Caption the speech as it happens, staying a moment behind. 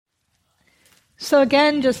So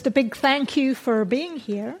again, just a big thank you for being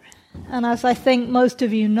here. And as I think most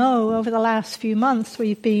of you know, over the last few months,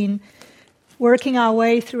 we've been working our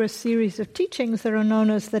way through a series of teachings that are known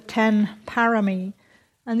as the 10 pāramī.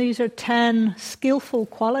 And these are 10 skillful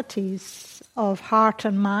qualities of heart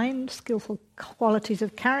and mind, skillful qualities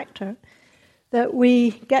of character, that we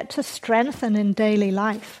get to strengthen in daily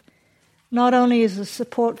life, not only as a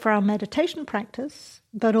support for our meditation practice,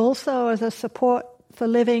 but also as a support for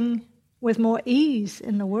living with more ease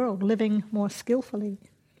in the world, living more skillfully,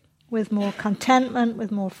 with more contentment,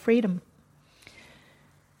 with more freedom.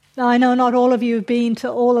 Now, I know not all of you have been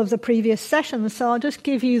to all of the previous sessions, so I'll just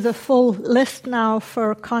give you the full list now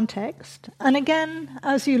for context. And again,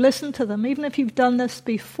 as you listen to them, even if you've done this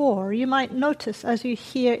before, you might notice as you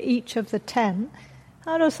hear each of the 10,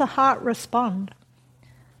 how does the heart respond?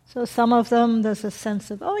 So some of them, there's a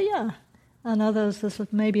sense of, oh yeah, and others, there's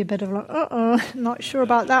maybe a bit of like, not sure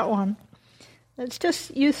about that one. It's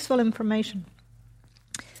just useful information.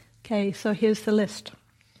 Okay, so here's the list.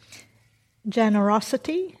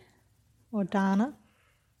 Generosity, or dana.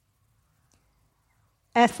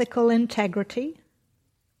 Ethical integrity,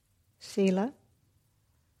 sila.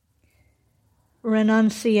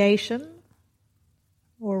 Renunciation,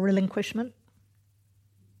 or relinquishment.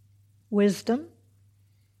 Wisdom.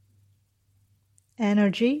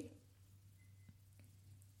 Energy.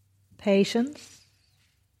 Patience.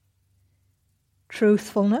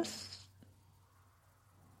 Truthfulness,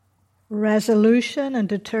 resolution and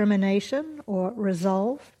determination, or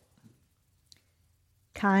resolve,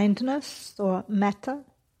 kindness, or metta,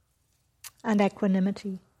 and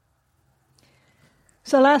equanimity.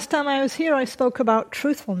 So last time I was here I spoke about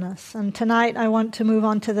truthfulness, and tonight I want to move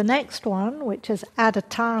on to the next one, which is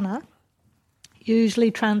aditana,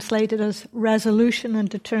 usually translated as resolution and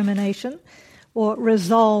determination, or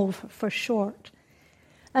resolve for short.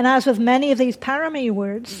 And as with many of these pāramī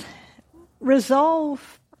words,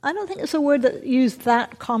 resolve, I don't think it's a word that's used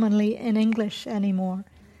that commonly in English anymore.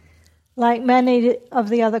 Like many of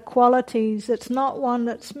the other qualities, it's not one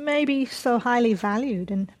that's maybe so highly valued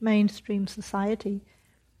in mainstream society.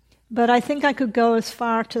 But I think I could go as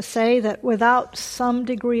far to say that without some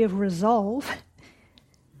degree of resolve,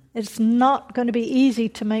 it's not going to be easy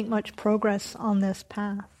to make much progress on this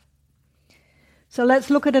path. So let's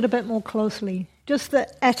look at it a bit more closely. Just the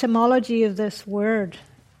etymology of this word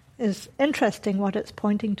is interesting, what it's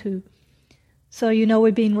pointing to. So you know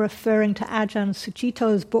we've been referring to Ajahn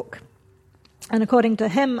Sucitto's book. And according to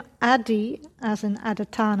him, adi, as in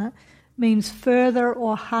aditana, means further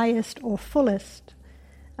or highest or fullest.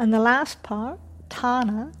 And the last part,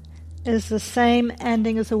 tana, is the same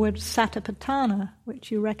ending as the word satipatthana,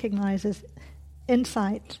 which you recognize as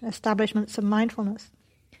insight, establishments of mindfulness.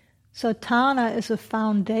 So tana is a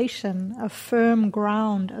foundation, a firm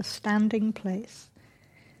ground, a standing place.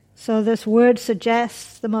 So this word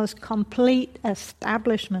suggests the most complete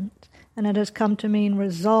establishment, and it has come to mean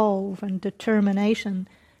resolve and determination.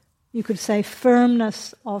 You could say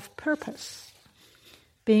firmness of purpose,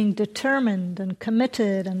 being determined and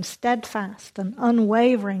committed and steadfast and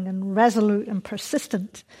unwavering and resolute and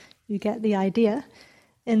persistent. You get the idea,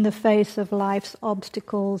 in the face of life's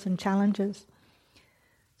obstacles and challenges.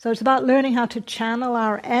 So it's about learning how to channel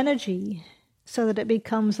our energy so that it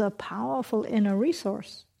becomes a powerful inner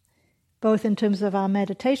resource, both in terms of our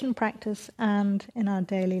meditation practice and in our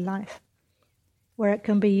daily life, where it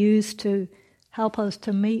can be used to help us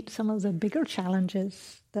to meet some of the bigger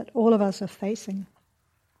challenges that all of us are facing.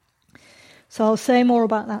 So I'll say more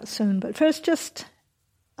about that soon. But first,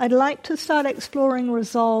 I'd like to start exploring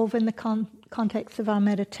resolve in the context of our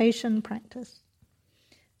meditation practice.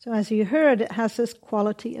 So as you heard, it has this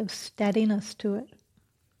quality of steadiness to it,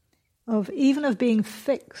 of being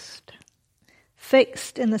fixed.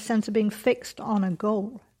 Fixed in the sense of being fixed on a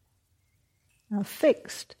goal. Now,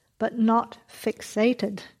 fixed, but not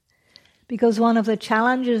fixated. Because one of the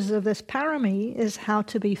challenges of this pāramī is how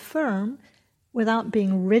to be firm without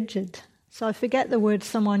being rigid. So I forget the word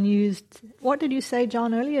someone used. What did you say,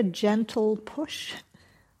 John, earlier? Gentle push?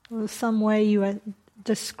 Or some way you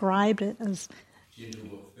described it as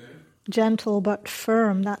gentle but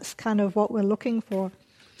firm. That's kind of what we're looking for.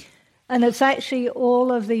 And it's actually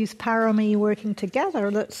all of these pāramī working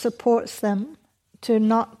together that supports them to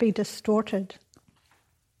not be distorted.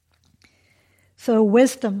 So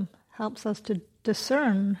wisdom helps us to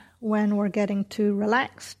discern when we're getting too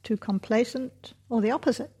relaxed, too complacent, or the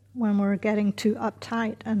opposite, when we're getting too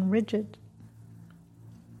uptight and rigid.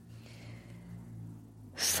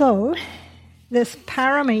 So this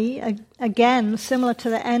pāramī, again, similar to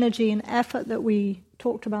the energy and effort that we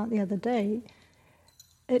talked about the other day,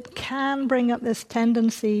 it can bring up this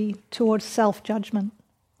tendency towards self-judgment.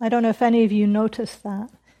 I don't know if any of you notice that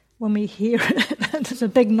when we hear it. There's a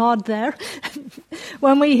big nod there.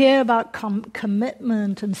 When we hear about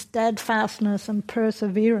commitment and steadfastness and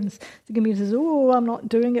perseverance, the community says, oh, I'm not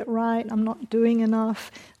doing it right, I'm not doing enough,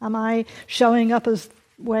 am I showing up as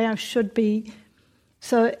the way I should be?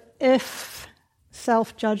 So if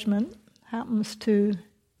self-judgment happens to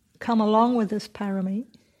come along with this pāramī,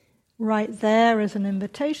 right there is an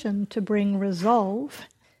invitation to bring resolve,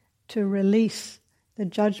 to release the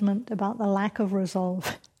judgment about the lack of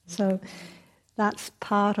resolve. So that's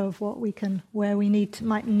part of what where we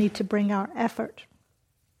might need to bring our effort.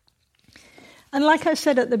 And like I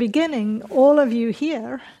said at the beginning, all of you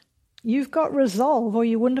here, you've got resolve or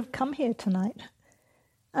you wouldn't have come here tonight.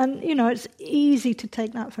 And, it's easy to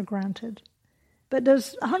take that for granted. But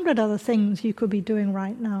there's 100 other things you could be doing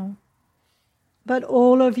right now. But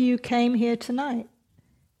all of you came here tonight,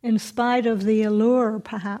 in spite of the allure,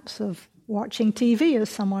 perhaps, of watching TV, as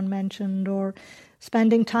someone mentioned, or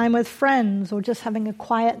spending time with friends, or just having a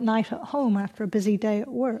quiet night at home after a busy day at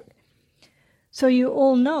work. So you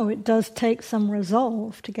all know it does take some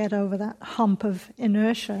resolve to get over that hump of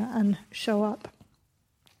inertia and show up.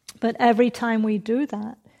 But every time we do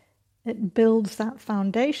that, it builds that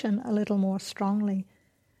foundation a little more strongly.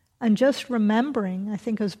 And just remembering, I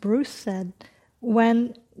think as Bruce said,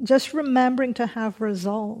 just remembering to have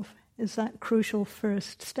resolve is that crucial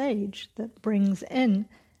first stage that brings in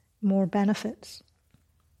more benefits.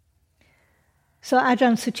 So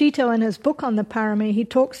Ajahn Sucitto, in his book on the pāramī, he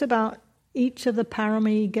talks about each of the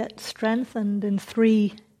pāramī gets strengthened in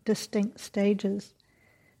 3 distinct stages.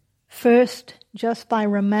 First, just by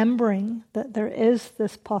remembering that there is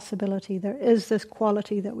this possibility, there is this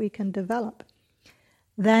quality that we can develop.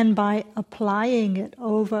 Then by applying it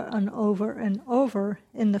over and over and over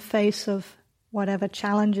in the face of whatever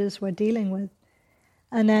challenges we're dealing with.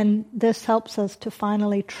 And then this helps us to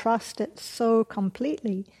finally trust it so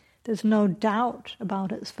completely. There's no doubt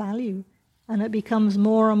about its value. And it becomes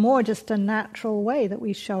more and more just a natural way that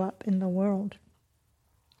we show up in the world.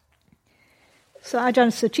 So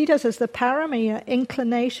Ajahn Sucitto says the pāramī are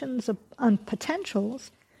inclinations and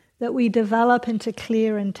potentials that we develop into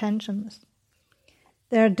clear intentions.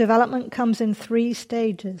 Their development comes in 3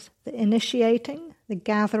 stages: the initiating, the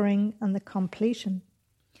gathering, and the completion.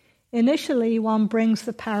 Initially, one brings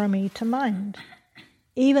the pāramī to mind.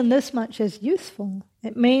 Even this much is useful.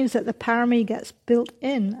 It means that the pāramī gets built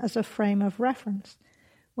in as a frame of reference,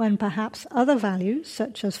 when perhaps other values,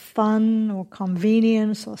 such as fun or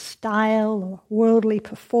convenience or style or worldly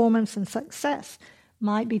performance and success,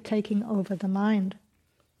 might be taking over the mind.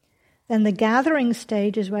 Then the gathering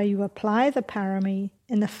stage is where you apply the pāramī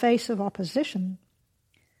in the face of opposition.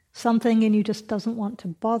 Something in you just doesn't want to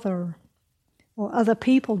bother, or other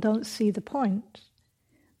people don't see the point.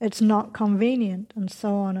 It's not convenient, and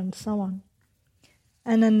so on and so on.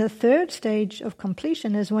 And then the third stage of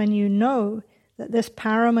completion is when you know that this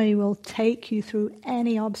pāramī will take you through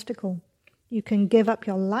any obstacle. You can give up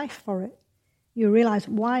your life for it. You realize,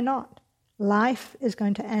 why not? Life is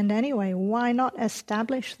going to end anyway. Why not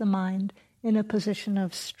establish the mind in a position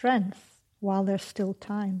of strength while there's still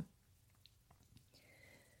time?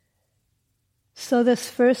 So this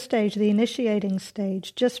first stage, the initiating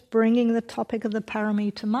stage, just bringing the topic of the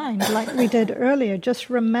pāramī to mind, like we did earlier, just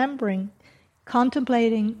remembering,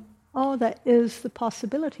 contemplating, there is the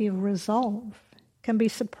possibility of resolve, can be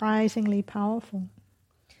surprisingly powerful.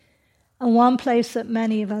 And one place that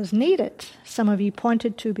many of us need it, some of you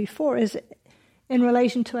pointed to before, is in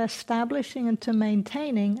relation to establishing and to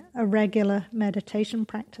maintaining a regular meditation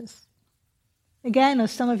practice. Again,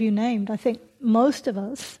 as some of you named, I think most of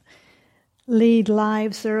us lead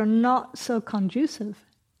lives that are not so conducive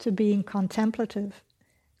to being contemplative.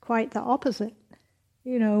 Quite the opposite.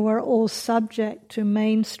 We're all subject to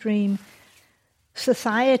mainstream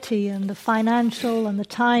society and the financial and the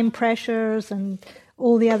time pressures and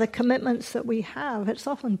all the other commitments that we have. It's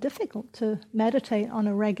often difficult to meditate on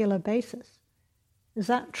a regular basis. Is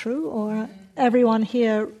that true? Or everyone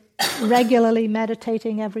here regularly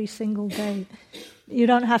meditating every single day? You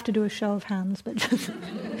don't have to do a show of hands, but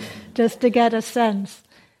just to get a sense.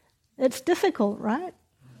 It's difficult, right?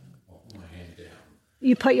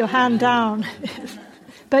 You put your hand down.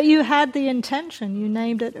 But you had the intention, you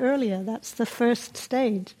named it earlier, that's the first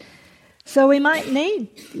stage. So we might need,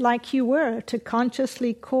 like you were, to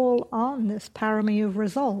consciously call on this pāramī of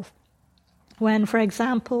resolve. When, for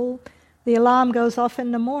example, the alarm goes off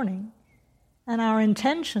in the morning, and our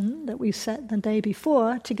intention that we set the day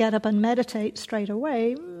before to get up and meditate straight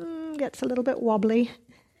away gets a little bit wobbly.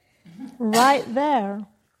 Right there,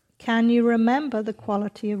 Can you remember the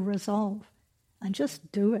quality of resolve? And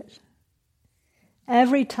just do it.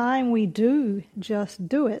 Every time we do just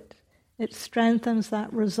do it, it strengthens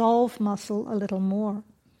that resolve muscle a little more.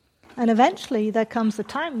 And eventually there comes a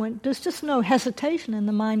time when there's just no hesitation in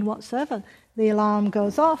the mind whatsoever. The alarm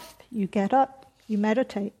goes off, you get up, you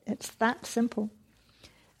meditate. It's that simple.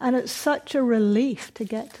 And it's such a relief to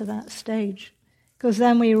get to that stage. Because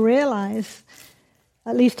then we realize,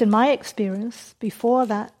 at least in my experience, before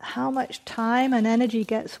that, how much time and energy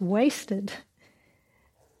gets wasted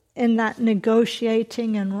in that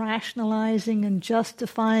negotiating and rationalizing and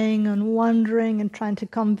justifying and wondering and trying to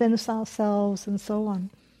convince ourselves and so on.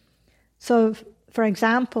 So, for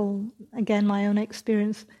example, again, my own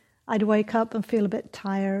experience, I'd wake up and feel a bit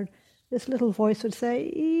tired. This little voice would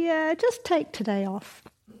say, yeah, just take today off.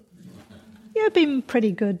 You've been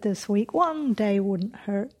pretty good this week. One day wouldn't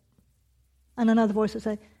hurt. And another voice would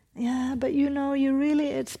say, yeah, but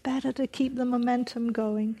it's better to keep the momentum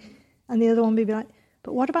going. And the other one would be like,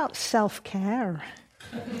 but what about self-care?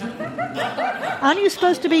 Aren't you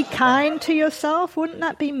supposed to be kind to yourself? Wouldn't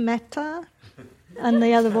that be metta? And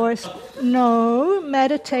the other voice, no,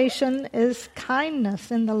 meditation is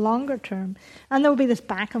kindness in the longer term. And there will be this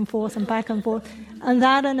back and forth, and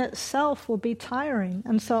that in itself will be tiring.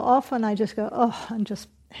 And so often I just go, and just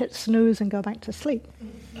hit snooze and go back to sleep.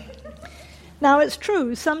 Now it's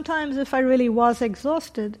true, sometimes if I really was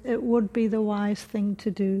exhausted, it would be the wise thing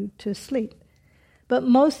to do to sleep. But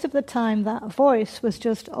most of the time that voice was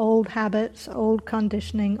just old habits, old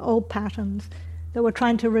conditioning, old patterns that were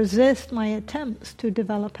trying to resist my attempts to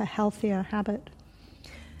develop a healthier habit.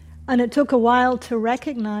 And it took a while to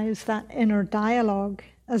recognize that inner dialogue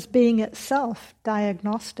as being itself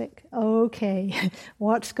diagnostic. Okay,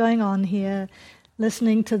 what's going on here?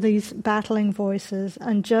 Listening to these battling voices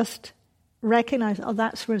and just recognize,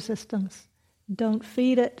 that's resistance. Don't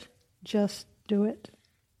feed it, just do it.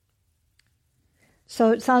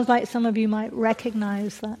 So it sounds like some of you might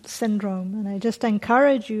recognize that syndrome, and I just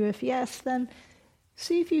encourage you, if yes, then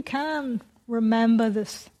see if you can remember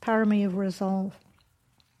this pāramī of resolve.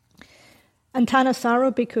 And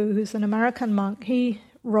Thanissaro Bhikkhu, who's an American monk, he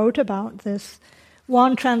wrote about this.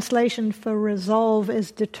 One translation for resolve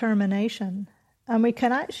is determination. And we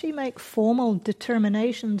can actually make formal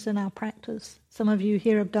determinations in our practice. Some of you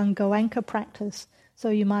here have done Goenka practice, so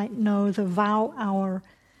you might know the vow hour,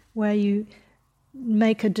 where you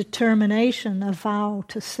make a determination, a vow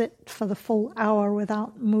to sit for the full hour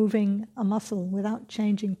without moving a muscle, without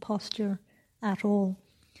changing posture at all.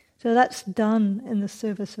 So that's done in the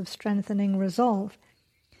service of strengthening resolve.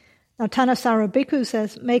 Now Thanissaro Bhikkhu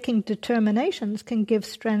says making determinations can give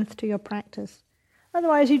strength to your practice.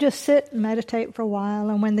 Otherwise you just sit and meditate for a while,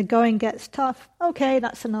 and when the going gets tough, okay,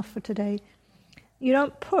 that's enough for today. You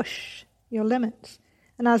don't push your limits.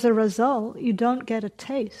 And as a result, you don't get a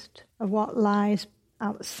taste of what lies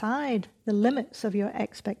outside the limits of your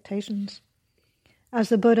expectations. As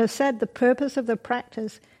the Buddha said, the purpose of the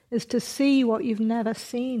practice is to see what you've never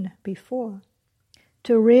seen before,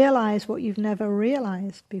 to realize what you've never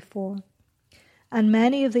realized before. And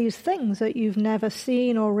many of these things that you've never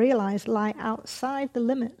seen or realized lie outside the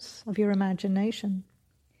limits of your imagination.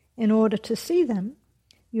 In order to see them,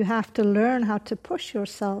 you have to learn how to push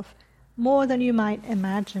yourself more than you might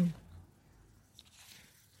imagine.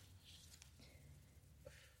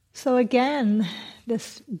 So again,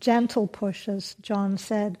 this gentle push, as John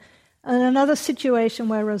said. And another situation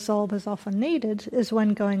where resolve is often needed is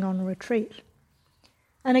when going on retreat.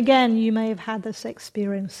 And again, you may have had this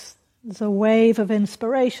experience. There's a wave of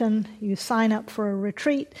inspiration, you sign up for a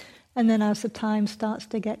retreat, and then as the time starts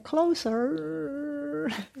to get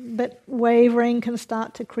closer, but wavering can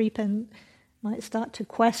start to creep in, might start to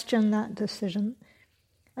question that decision.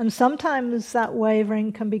 And sometimes that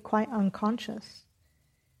wavering can be quite unconscious.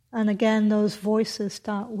 And again, those voices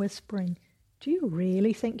start whispering, do you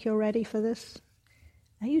really think you're ready for this?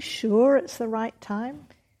 Are you sure it's the right time?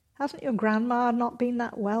 Hasn't your grandma not been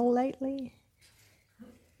that well lately?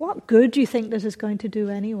 What good do you think this is going to do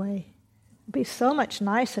anyway? It'd be so much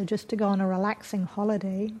nicer just to go on a relaxing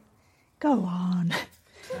holiday. Go on.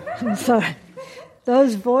 And so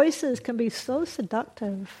those voices can be so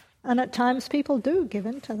seductive, and at times people do give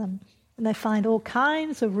in to them, and they find all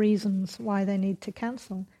kinds of reasons why they need to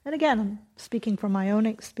cancel. And again, I'm speaking from my own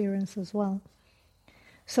experience as well.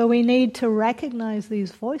 So we need to recognize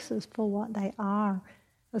these voices for what they are,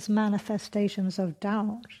 as manifestations of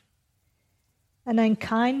doubt. And then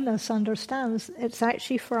kindness understands it's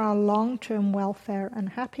actually for our long-term welfare and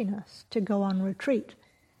happiness to go on retreat.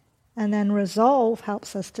 And then resolve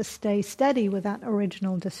helps us to stay steady with that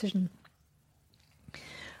original decision.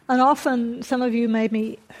 And often, some of you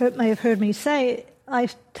may have heard me say, I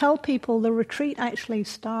tell people the retreat actually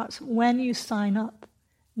starts when you sign up,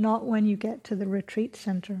 not when you get to the retreat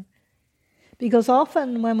center. Because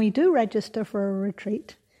often when we do register for a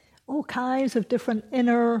retreat, all kinds of different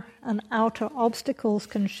inner and outer obstacles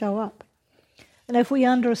can show up. And if we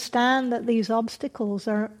understand that these obstacles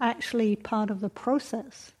are actually part of the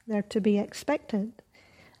process, they're to be expected,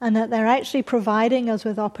 and that they're actually providing us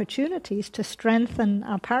with opportunities to strengthen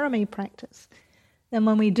our pāramī practice, then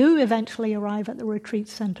when we do eventually arrive at the retreat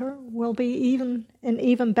center, we'll be in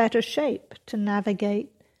even better shape to navigate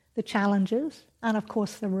the challenges and, of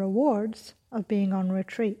course, the rewards of being on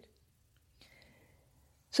retreat.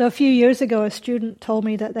 So a few years ago, a student told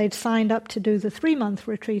me that they'd signed up to do the 3-month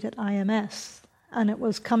retreat at IMS, and it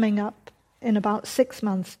was coming up in about 6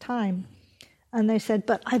 months' time. And they said,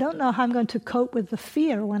 but I don't know how I'm going to cope with the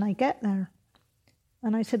fear when I get there.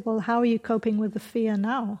 And I said, well, how are you coping with the fear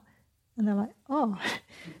now? And they're like, oh,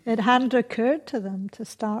 it hadn't occurred to them to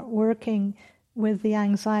start working with the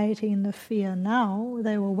anxiety and the fear now.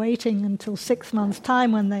 They were waiting until 6 months'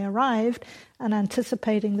 time when they arrived and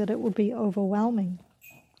anticipating that it would be overwhelming.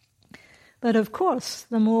 But of course,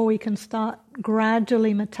 the more we can start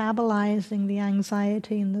gradually metabolizing the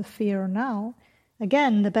anxiety and the fear now,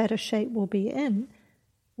 again, the better shape we'll be in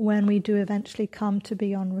when we do eventually come to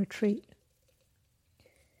be on retreat.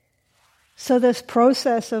 So this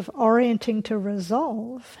process of orienting to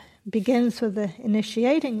resolve begins with the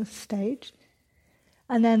initiating stage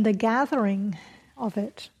and then the gathering of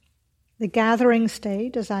it. The gathering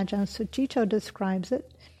stage, as Ajahn Sucitto describes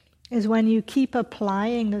it, is when you keep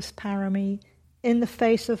applying this pāramī in the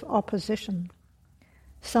face of opposition.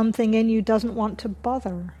 Something in you doesn't want to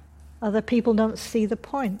bother. Other people don't see the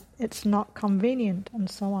point. It's not convenient, and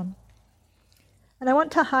so on. And I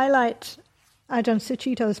want to highlight Ajahn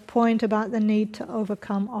Sucitto's point about the need to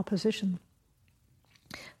overcome opposition.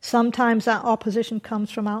 Sometimes that opposition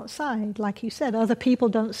comes from outside. Like you said, other people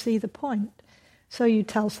don't see the point. So you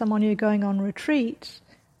tell someone you're going on retreat,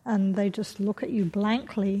 and they just look at you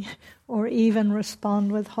blankly or even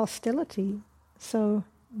respond with hostility. So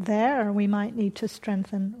there we might need to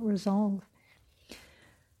strengthen resolve.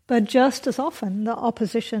 But just as often, the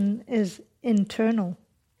opposition is internal,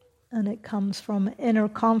 and it comes from inner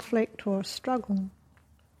conflict or struggle,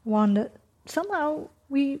 one that somehow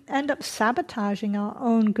we end up sabotaging our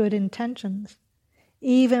own good intentions,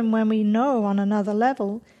 even when we know on another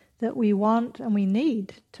level that we want and we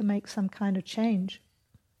need to make some kind of change.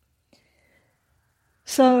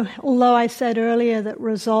 So, although I said earlier that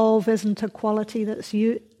resolve isn't a quality that's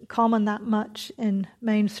common that much in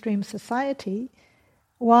mainstream society,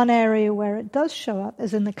 one area where it does show up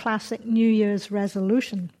is in the classic New Year's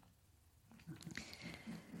resolution.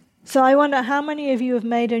 So I wonder how many of you have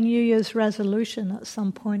made a New Year's resolution at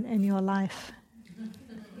some point in your life?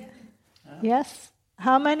 Yes?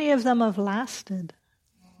 How many of them have lasted?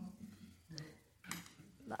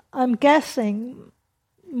 I'm guessing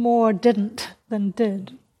more didn't than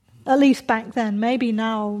did, at least back then. Maybe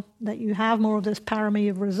now that you have more of this pāramī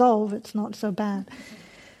of resolve, it's not so bad.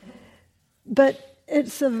 But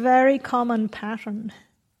it's a very common pattern.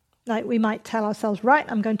 Like we might tell ourselves, right,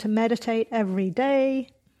 I'm going to meditate every day.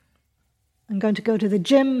 I'm going to go to the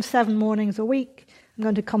gym 7 mornings a week. I'm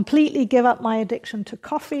going to completely give up my addiction to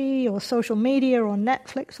coffee or social media or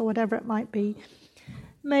Netflix or whatever it might be.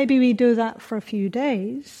 Maybe we do that for a few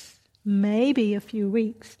days, maybe a few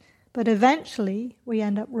weeks, but eventually we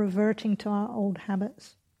end up reverting to our old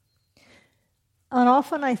habits. And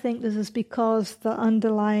often I think this is because the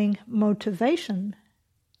underlying motivation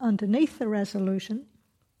underneath the resolution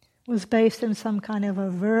was based in some kind of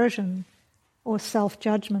aversion or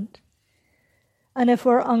self-judgment. And if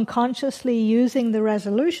we're unconsciously using the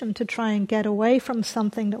resolution to try and get away from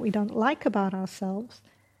something that we don't like about ourselves,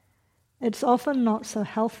 it's often not so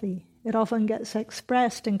healthy. It often gets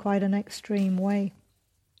expressed in quite an extreme way.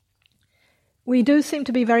 We do seem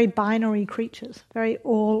to be very binary creatures, very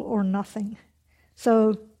all or nothing.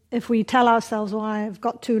 So if we tell ourselves, well, I've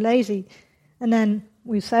got too lazy, and then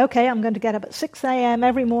we say, okay, I'm going to get up at 6 a.m.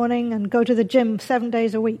 every morning and go to the gym 7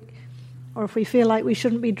 days a week. Or if we feel like we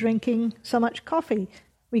shouldn't be drinking so much coffee,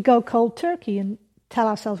 we go cold turkey and tell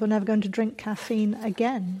ourselves we're never going to drink caffeine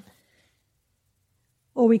again.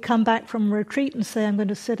 Or we come back from retreat and say, I'm going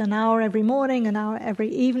to sit an hour every morning, an hour every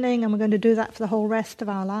evening, and we're going to do that for the whole rest of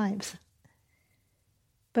our lives.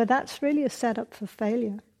 But that's really a setup for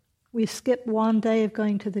failure. We skip one day of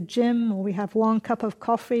going to the gym, or we have 1 cup of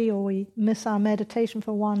coffee, or we miss our meditation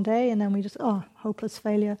for 1 day, and then we just, hopeless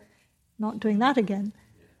failure, not doing that again.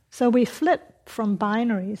 So we flip from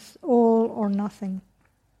binaries, all or nothing.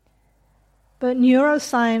 But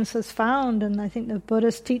neuroscience has found, and I think the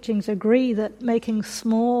Buddhist teachings agree, that making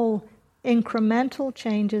small incremental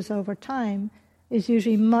changes over time is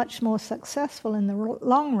usually much more successful in the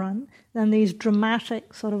long run than these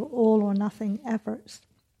dramatic sort of all or nothing efforts.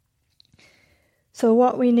 So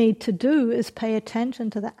what we need to do is pay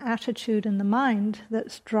attention to the attitude in the mind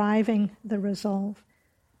that's driving the resolve.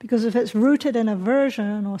 Because if it's rooted in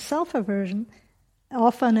aversion or self-aversion,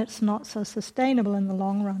 often it's not so sustainable in the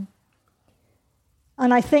long run.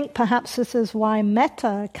 And I think perhaps this is why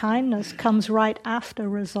metta, kindness, comes right after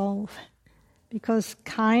resolve. Because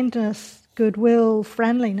kindness, goodwill,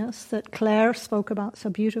 friendliness that Claire spoke about so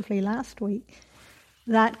beautifully last week,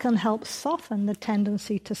 that can help soften the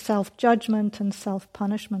tendency to self-judgment and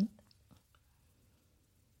self-punishment.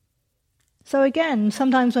 So again,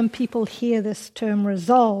 sometimes when people hear this term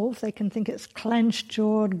resolve, they can think it's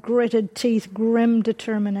clenched-jawed, gritted teeth, grim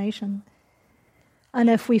determination. And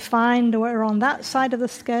if we find we're on that side of the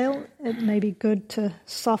scale, it may be good to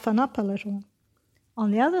soften up a little.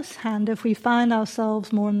 On the other hand, if we find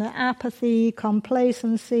ourselves more in the apathy,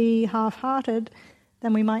 complacency, half-hearted,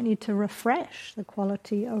 then we might need to refresh the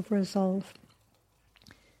quality of resolve.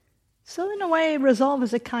 So in a way, resolve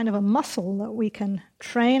is a kind of a muscle that we can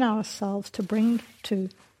train ourselves to bring to.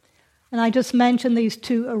 And I just mentioned these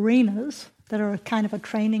two arenas that are a kind of a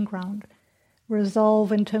training ground.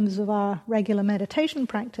 Resolve in terms of our regular meditation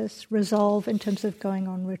practice, resolve in terms of going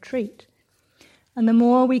on retreat. And the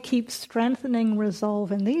more we keep strengthening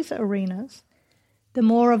resolve in these arenas, the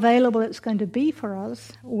more available it's going to be for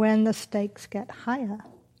us when the stakes get higher,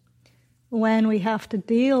 when we have to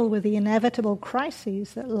deal with the inevitable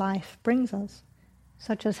crises that life brings us,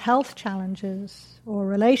 such as health challenges, or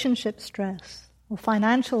relationship stress, or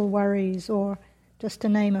financial worries, or just to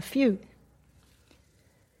name a few.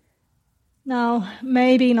 Now,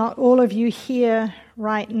 maybe not all of you here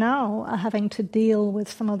right now are having to deal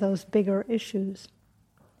with some of those bigger issues.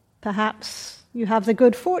 Perhaps you have the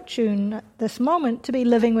good fortune at this moment to be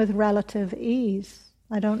living with relative ease.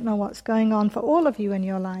 I don't know what's going on for all of you in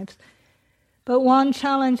your lives. But one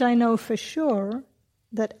challenge I know for sure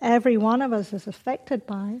that every one of us is affected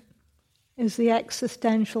by is the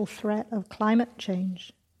existential threat of climate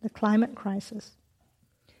change, the climate crisis.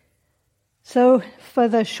 So for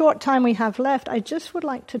the short time we have left, I just would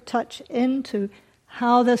like to touch into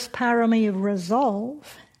how this pāramī of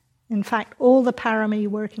resolve, in fact, all the pāramī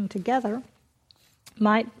working together,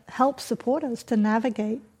 might help support us to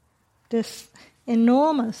navigate this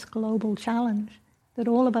enormous global challenge that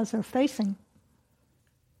all of us are facing.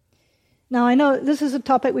 Now, I know this is a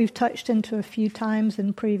topic we've touched into a few times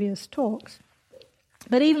in previous talks,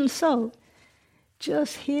 but even so,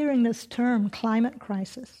 just hearing this term, climate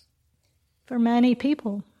crisis, for many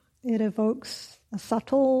people, it evokes a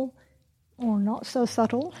subtle or not so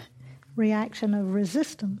subtle reaction of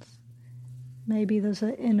resistance. Maybe there's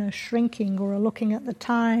an inner shrinking or a looking at the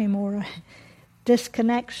time or a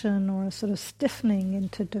disconnection or a sort of stiffening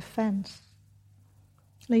into defense.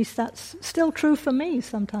 At least that's still true for me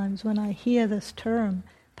sometimes when I hear this term.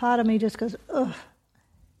 Part of me just goes, ugh.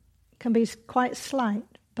 It can be quite slight,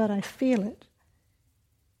 but I feel it.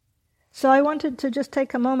 So I wanted to just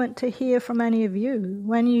take a moment to hear from any of you.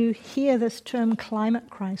 When you hear this term climate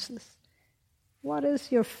crisis, what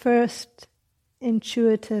is your first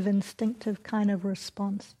intuitive, instinctive kind of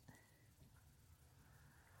response?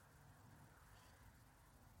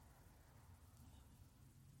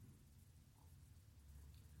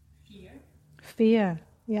 Fear,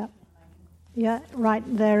 yeah. Yeah, right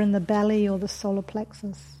there in the belly or the solar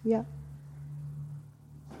plexus, yeah.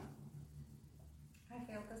 I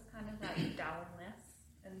feel this kind of like dullness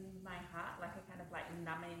in my heart, like a kind of like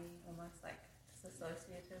numbing, almost like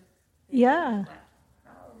dissociative. Yeah. Like,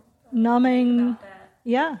 numbing,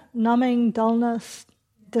 yeah, numbing, dullness,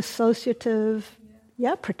 dissociative,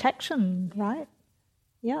 yeah, protection, right?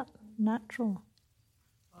 Yeah, natural.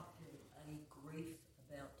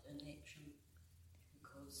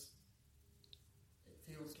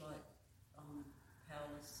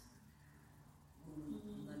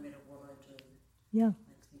 Yeah.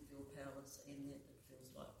 Makes me feel powerless, and that it feels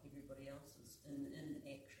like everybody else is in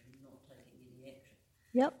action, not taking any action.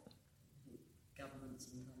 Yep. Governments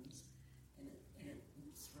and things, and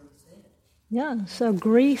it's really sad. Yeah, so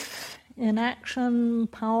grief, inaction,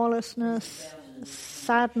 powerlessness,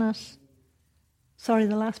 sadness. Sorry,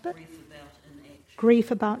 the last bit? Grief about inaction.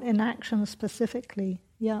 Grief about inaction specifically,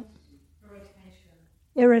 yeah.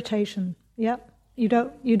 Irritation, yep. You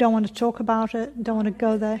don't want to talk about it, don't want to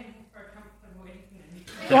go there.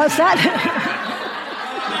 What's that?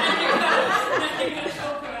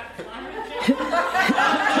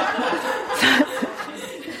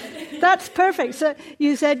 That's perfect. So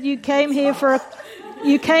you said you came here for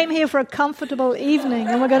a comfortable evening,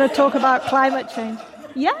 and we're going to talk about climate change.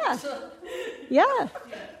 Yeah,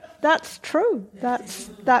 that's true.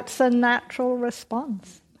 That's a natural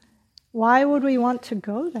response. Why would we want to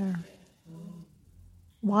go there?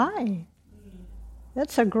 Why?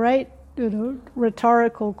 That's a great,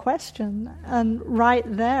 rhetorical question. And right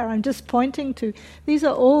there, I'm just pointing to, these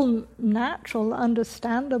are all natural,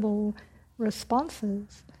 understandable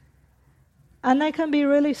responses. And they can be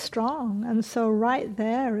really strong. And so right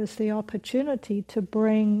there is the opportunity to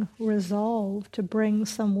bring resolve, to bring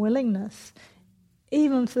some willingness,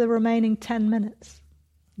 even for the remaining 10 minutes.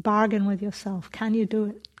 Bargain with yourself. Can you do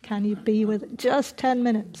it? Can you be with it? Just 10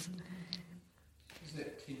 minutes. Is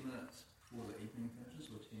that 10 minutes before the evening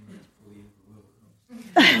finishes or 10 minutes before the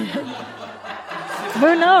end of the world comes?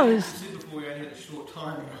 Who knows? You said before we only had a short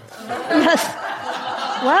time. Yes.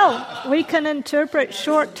 Well, we can interpret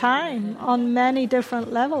short time on many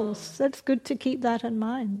different levels. It's good to keep that in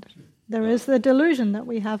mind. There is the delusion that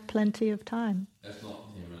we have plenty of time. That's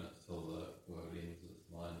not 10 minutes till the world ends. It's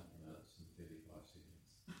 9 minutes and 35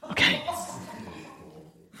 seconds. Okay.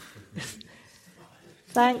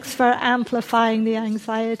 Thanks for amplifying the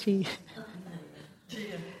anxiety.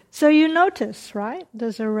 So you notice, right?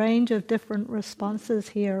 There's a range of different responses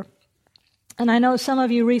here. And I know some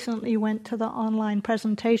of you recently went to the online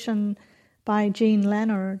presentation by Jean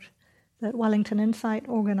Leonard that Wellington Insight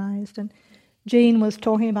organized. And Jean was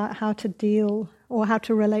talking about how to deal or how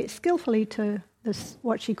to relate skillfully to this,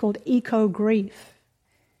 what she called eco-grief.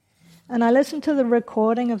 And I listened to the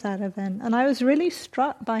recording of that event, and I was really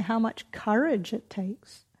struck by how much courage it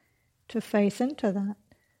takes to face into that,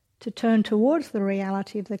 to turn towards the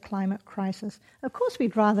reality of the climate crisis. Of course,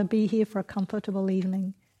 we'd rather be here for a comfortable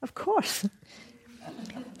evening. Of course.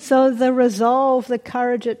 So the resolve, the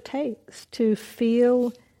courage it takes to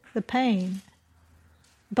feel the pain,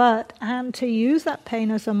 and to use that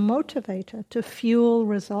pain as a motivator to fuel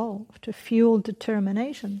resolve, to fuel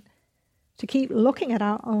determination, to keep looking at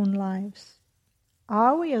our own lives.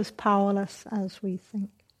 Are we as powerless as we think?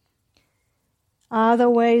 Are there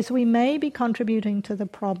ways we may be contributing to the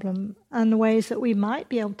problem and ways that we might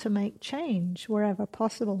be able to make change wherever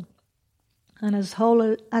possible? And as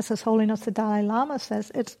His Holiness the Dalai Lama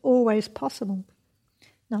says, it's always possible.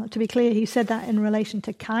 Now, to be clear, he said that in relation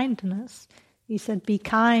to kindness. He said, be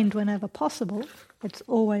kind whenever possible. It's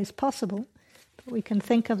always possible. But we can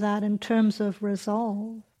think of that in terms of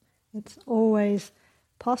resolve. It's always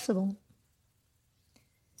possible.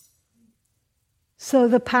 So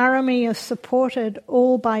the pāramī is supported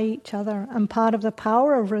all by each other, and part of the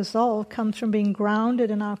power of resolve comes from being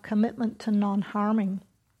grounded in our commitment to non-harming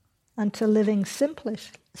and to living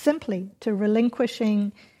simply, to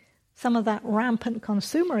relinquishing some of that rampant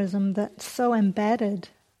consumerism that's so embedded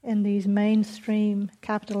in these mainstream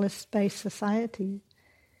capitalist-based societies.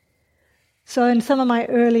 So in some of my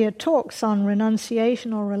earlier talks on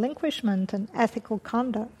renunciation or relinquishment and ethical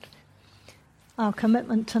conduct, our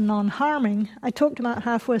commitment to non-harming, I talked about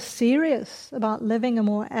how if we're serious about living a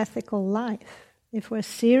more ethical life, if we're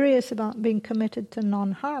serious about being committed to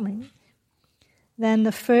non-harming, then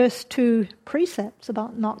the first two precepts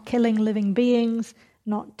about not killing living beings,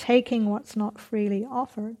 not taking what's not freely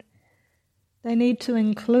offered, they need to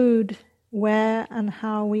include where and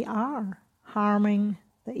how we are harming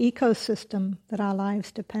the ecosystem that our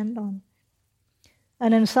lives depend on.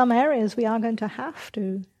 And in some areas we are going to have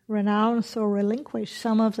to renounce or relinquish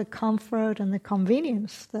some of the comfort and the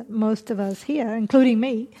convenience that most of us here, including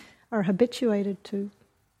me, are habituated to.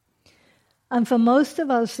 And for most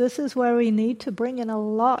of us, this is where we need to bring in a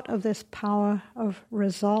lot of this power of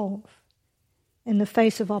resolve in the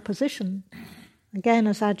face of opposition. Again,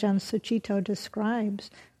 as Ajahn Sucitto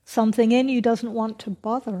describes, something in you doesn't want to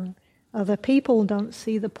bother. Other people don't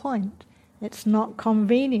see the point. It's not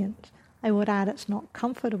convenient. I would add, it's not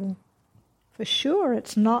comfortable. For sure,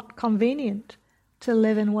 it's not convenient to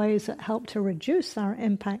live in ways that help to reduce our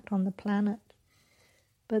impact on the planet.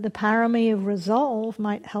 But the pāramī of resolve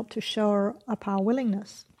might help to show up our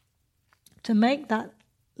willingness to make that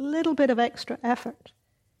little bit of extra effort,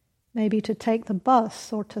 maybe to take the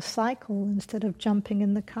bus or to cycle instead of jumping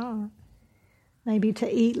in the car, maybe to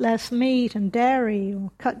eat less meat and dairy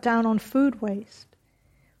or cut down on food waste,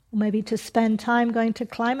 or maybe to spend time going to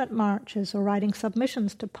climate marches or writing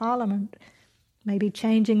submissions to Parliament, maybe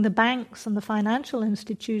changing the banks and the financial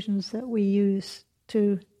institutions that we use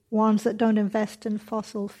to ones that don't invest in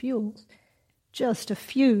fossil fuels. Just a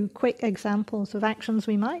few quick examples of actions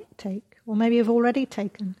we might take, or maybe have already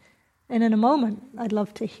taken. And in a moment, I'd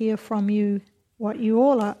love to hear from you what you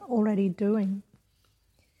all are already doing.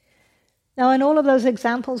 Now, in all of those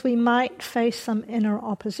examples, we might face some inner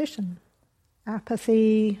opposition.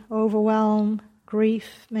 Apathy, overwhelm,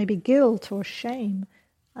 grief, maybe guilt or shame,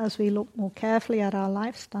 as we look more carefully at our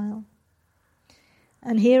lifestyle.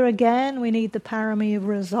 And here again, we need the pāramī of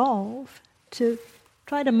resolve to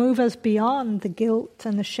try to move us beyond the guilt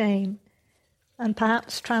and the shame and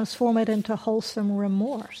perhaps transform it into wholesome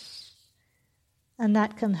remorse. And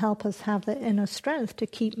that can help us have the inner strength to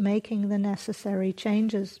keep making the necessary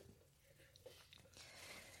changes.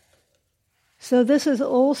 So this is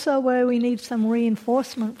also where we need some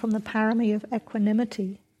reinforcement from the pāramī of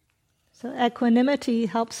equanimity. So equanimity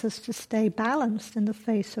helps us to stay balanced in the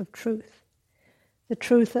face of truth. The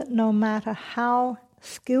truth that no matter how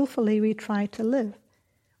skillfully we try to live,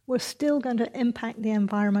 we're still going to impact the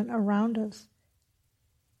environment around us.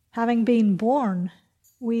 Having been born,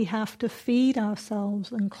 we have to feed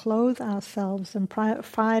ourselves and clothe ourselves and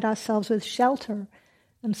provide ourselves with shelter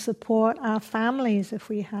and support our families if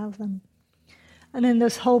we have them. And in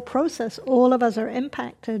this whole process, all of us are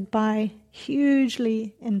impacted by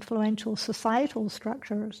hugely influential societal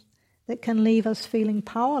structures that can leave us feeling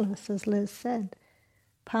powerless, as Liz said,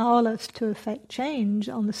 powerless to effect change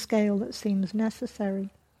on the scale that seems necessary.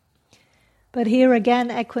 But here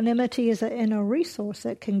again, equanimity is an inner resource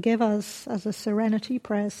that can give us, as a serenity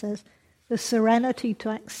prayer says, the serenity to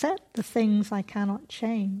accept the things I cannot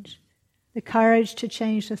change, the courage to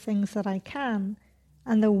change the things that I can,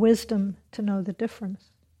 and the wisdom to know the difference.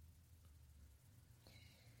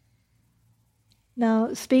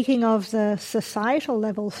 Now, speaking of the societal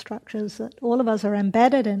level structures that all of us are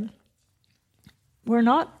embedded in, we're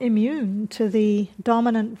not immune to the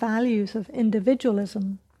dominant values of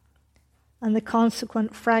individualism and the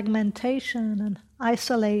consequent fragmentation and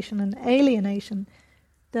isolation and alienation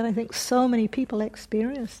that I think so many people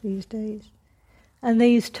experience these days. And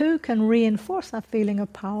these too can reinforce that feeling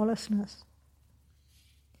of powerlessness.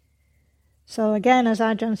 So again, as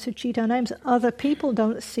Ajahn Sucitto names, other people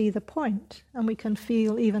don't see the point, and we can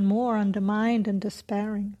feel even more undermined and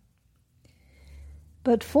despairing.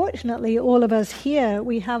 But fortunately, all of us here,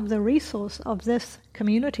 we have the resource of this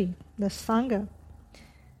community, this Sangha.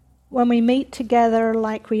 When we meet together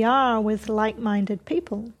like we are with like-minded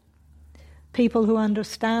people, people who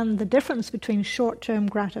understand the difference between short-term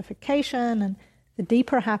gratification and the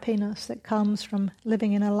deeper happiness that comes from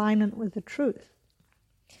living in alignment with the truth,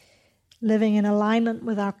 living in alignment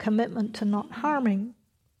with our commitment to not harming,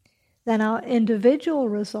 then our individual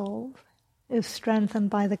resolve is strengthened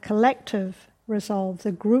by the collective resolve,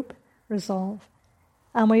 the group resolve.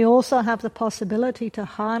 And we also have the possibility to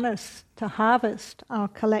harvest our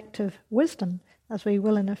collective wisdom, as we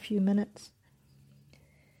will in a few minutes.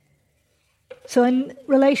 So in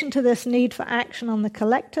relation to this need for action on the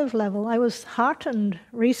collective level, I was heartened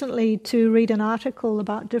recently to read an article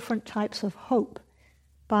about different types of hope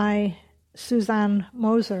by Susanne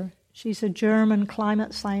Moser. She's a German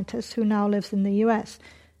climate scientist who now lives in the US,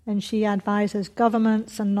 and she advises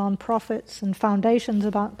governments and non-profits and foundations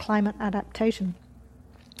about climate adaptation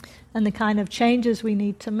and the kind of changes we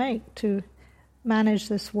need to make to manage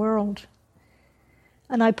this world.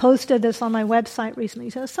 And I posted this on my website recently,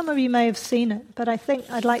 so some of you may have seen it, but I think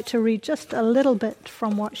I'd like to read just a little bit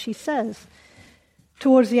from what she says.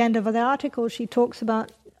 Towards the end of the article, she talks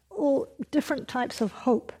about all different types of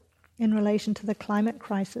hope in relation to the climate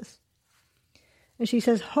crisis. And she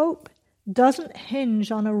says, hope doesn't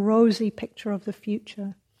hinge on a rosy picture of the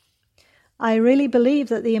future. I really believe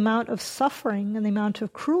that the amount of suffering and the amount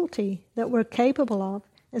of cruelty that we're capable of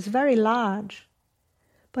is very large.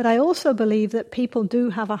 But I also believe that people do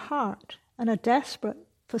have a heart and are desperate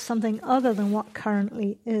for something other than what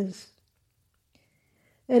currently is.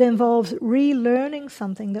 It involves relearning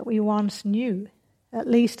something that we once knew, at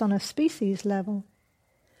least on a species level.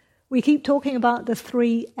 We keep talking about the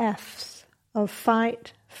 3 F's of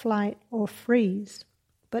fight, flight, or freeze,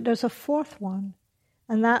 but there's a 4th one,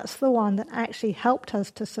 and that's the one that actually helped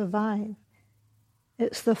us to survive.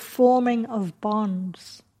 It's the forming of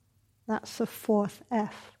bonds. That's the 4th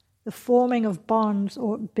F, the forming of bonds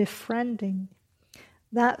or befriending.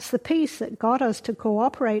 That's the piece that got us to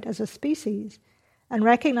cooperate as a species and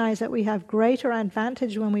recognize that we have greater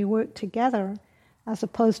advantage when we work together as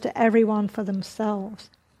opposed to everyone for themselves.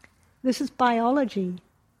 This is biology.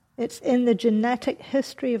 It's in the genetic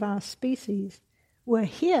history of our species. We're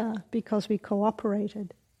here because we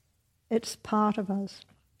cooperated. It's part of us.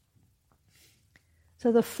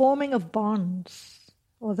 So the forming of bonds,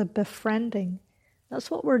 or the befriending, that's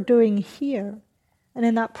what we're doing here. And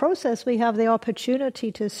in that process, we have the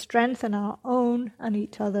opportunity to strengthen our own and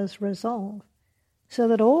each other's resolve. so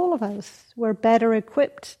that all of us were better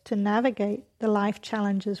equipped to navigate the life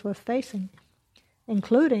challenges we're facing,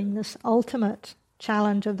 including this ultimate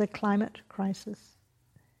challenge of the climate crisis.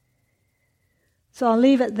 So I'll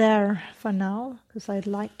leave it there for now, because I'd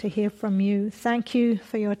like to hear from you. Thank you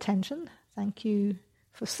for your attention. Thank you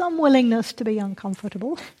for some willingness to be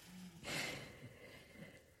uncomfortable.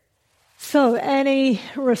 So, any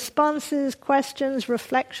responses, questions,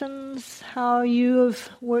 reflections, how you have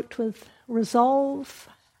worked with resolve,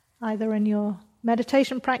 either in your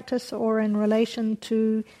meditation practice or in relation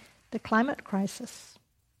to the climate crisis?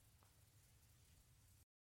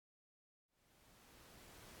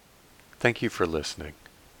 Thank you for listening.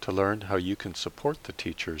 To learn how you can support the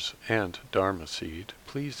teachers and Dharma Seed,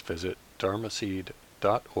 please visit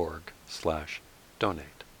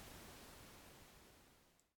dharmaseed.org/donate.